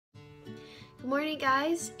Good morning,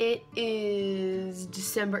 guys. It is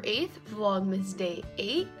December 8th, Vlogmas Day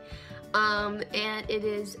 8, and it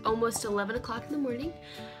is almost 11 o'clock in the morning.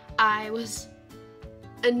 I was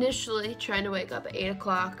initially trying to wake up at 8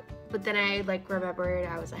 o'clock, but then I remembered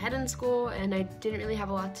I was ahead in school and I didn't really have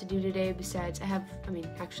a lot to do today besides I have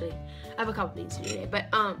a couple things to do today, but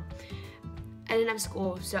I didn't have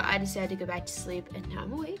school, so I decided to go back to sleep, and now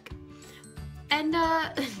I'm awake. And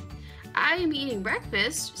I am eating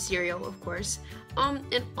breakfast, cereal of course,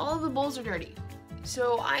 and all the bowls are dirty.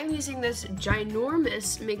 So I'm using this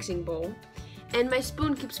ginormous mixing bowl, and my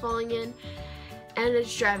spoon keeps falling in, and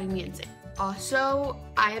it's driving me insane. Also,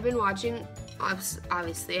 I have been watching,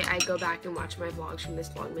 obviously, I go back and watch my vlogs from this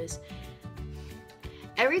Vlogmas.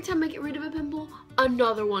 Every time I get rid of a pimple,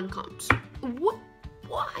 another one comes. What?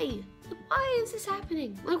 Why? Why is this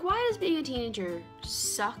happening? Why does being a teenager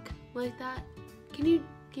suck like that? Can you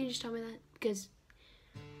just tell me that? Because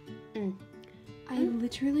I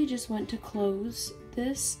literally just went to close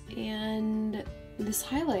this and this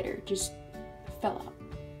highlighter just fell out.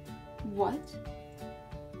 What?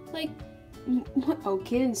 What? Oh,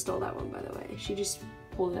 Kaden stole that one, by the way. She just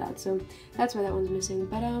pulled it out, so that's why that one's missing.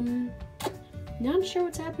 But not sure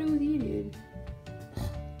what's happening with you, dude.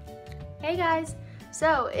 Hey guys,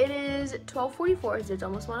 so it is 12:44, so it's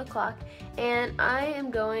almost 1 o'clock, and I am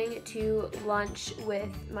going to lunch with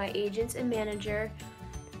my agents and manager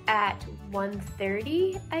at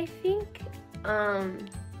 1:30, I think.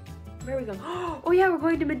 Where are we going? Oh yeah, we're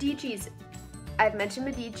going to Medici's. I've mentioned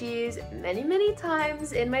Medici's many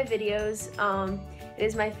times in my videos. It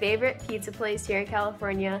is my favorite pizza place here in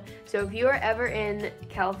California, so if you are ever in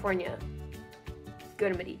California, go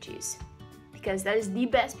to Medici's, because that is the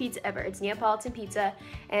best pizza ever. It's Neapolitan pizza,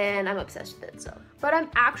 and I'm obsessed with it. But I'm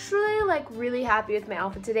actually really happy with my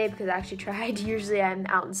outfit today because I actually tried. Usually I'm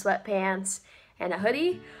out in sweatpants and a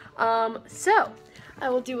hoodie. So I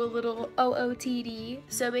will do a little OOTD.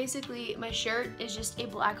 So basically my shirt is just a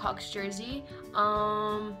Blackhawks jersey.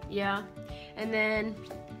 Yeah. And then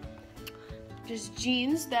just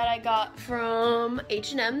jeans that I got from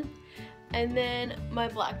H&M, and then my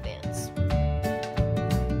black Vans.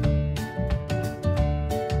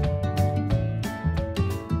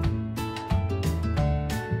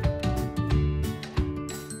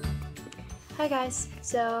 Hi guys,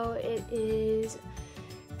 so it is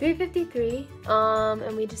 3:53,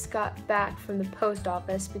 and we just got back from the post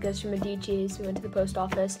office because from Medici's we went to the post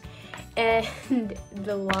office, and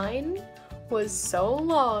the line was so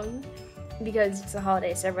long because it's a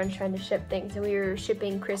holiday, so everyone's trying to ship things, and we were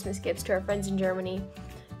shipping Christmas gifts to our friends in Germany,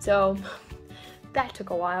 so that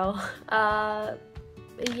took a while.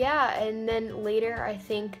 Yeah, and then later I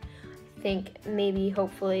think maybe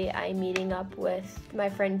hopefully I'm meeting up with my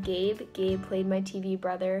friend Gabe. Gabe played my TV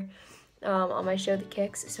brother on my show The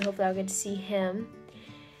Kicks, so hopefully I'll get to see him.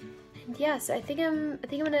 And yeah, so I think I'm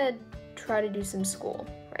gonna try to do some school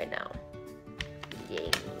right now.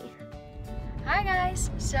 Yay. Hi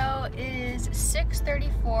guys, so it is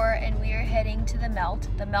 6:34 and we are heading to The Melt.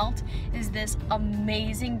 The Melt is this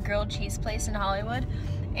amazing grilled cheese place in Hollywood,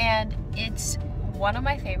 and it's one of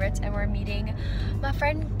my favorites, and we're meeting my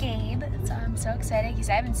friend Gabe, so I'm so excited because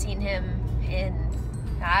I haven't seen him in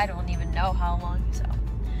I don't even know how long, so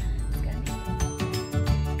it's gonna be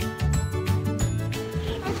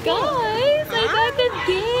guys, I got with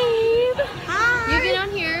Gabe. Hi. You've been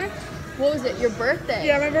on here, what was it, your birthday?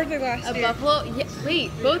 Yeah, my birthday last year. Buffalo, yeah,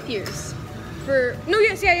 wait, both years. Yeah,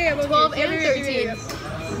 both 12 years. and 13.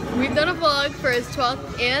 Yeah. We've done a vlog for his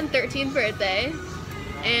 12th and 13th birthday.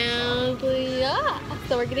 And yeah,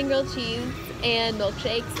 so we're getting grilled cheese and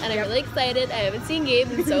milkshakes, and I'm really excited. I haven't seen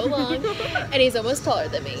Gabe in so long, and he's almost taller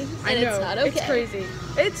than me, and I know, it's not okay. It's crazy.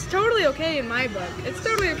 It's totally okay in my book. It's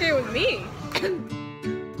totally okay with me.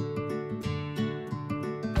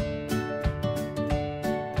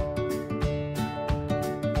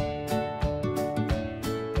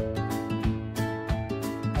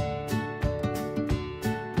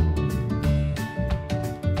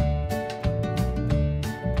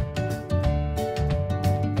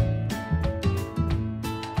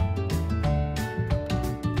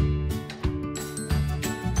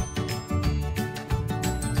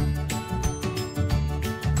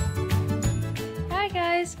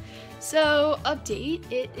 So, update,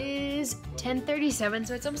 it is 10:37,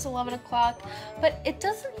 so it's almost 11 o'clock, but it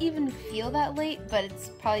doesn't even feel that late, but it's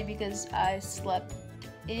probably because I slept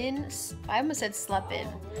in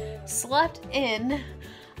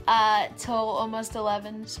till almost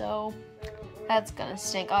 11, so that's gonna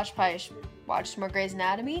stink. I should probably watch some more Grey's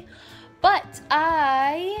Anatomy. But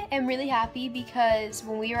I am really happy because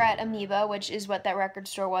when we were at Amoeba, which is what that record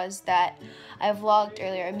store was that I vlogged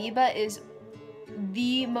earlier, Amoeba is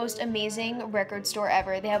the most amazing record store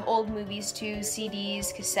ever. They have old movies too,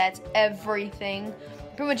 CDs, cassettes, everything.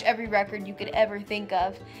 Pretty much every record you could ever think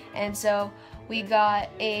of. And so we got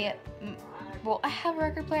well, I have a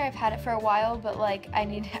record player. I've had it for a while, but like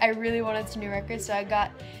I really wanted some new records, so I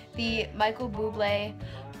got the Michael Bublé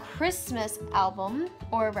Christmas album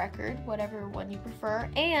or record, whatever one you prefer,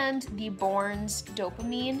 and the Borns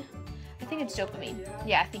Dopamine. I think it's Dopamine.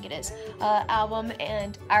 Yeah, I think it is. Album,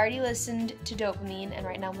 and I already listened to Dopamine, and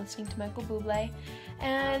right now I'm listening to Michael Bublé,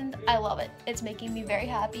 and I love it. It's making me very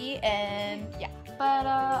happy, and yeah. But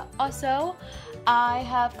also, I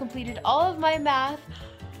have completed all of my math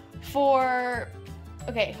for,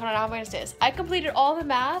 okay, hold on, how am I gonna say this? I completed all the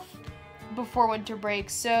math before winter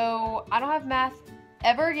break, so I don't have math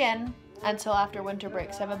ever again until after winter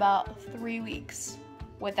break. So I have about 3 weeks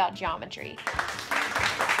without geometry.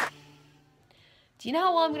 Do you know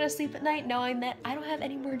how well I'm gonna sleep at night knowing that I don't have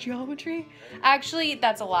any more geometry? Actually,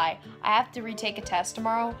 that's a lie. I have to retake a test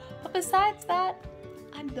tomorrow, but besides that,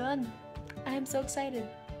 I'm done. I am so excited.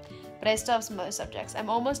 But I still have some other subjects. I'm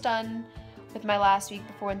almost done with my last week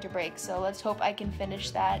before winter break, so let's hope I can finish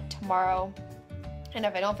that tomorrow. And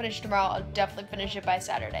if I don't finish tomorrow, I'll definitely finish it by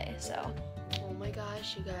Saturday, so. Oh my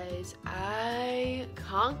gosh, you guys, I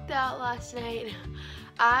conked out last night.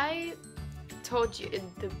 I told you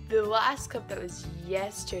the last clip that was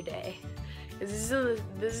yesterday. This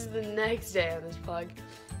is the next day on this vlog.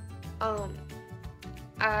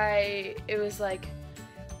 It was like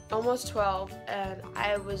almost 12 and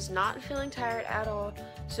I was not feeling tired at all.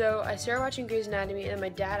 So I started watching Grey's Anatomy, and my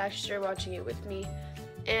dad actually started watching it with me,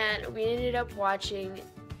 and we ended up watching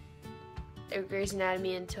Grey's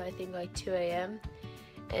Anatomy until I think like 2 a.m.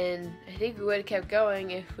 and I think we would have kept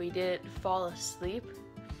going if we didn't fall asleep.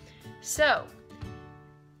 So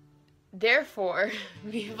therefore,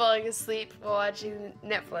 me falling asleep while watching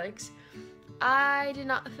Netflix, I did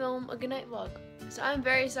not film a goodnight vlog. So I'm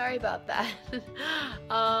very sorry about that.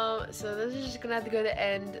 So this is just gonna have to go to the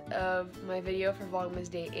end of my video for Vlogmas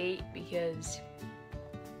Day 8 because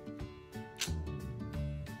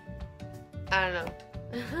I don't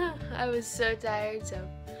know. I was so tired, so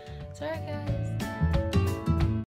sorry guys.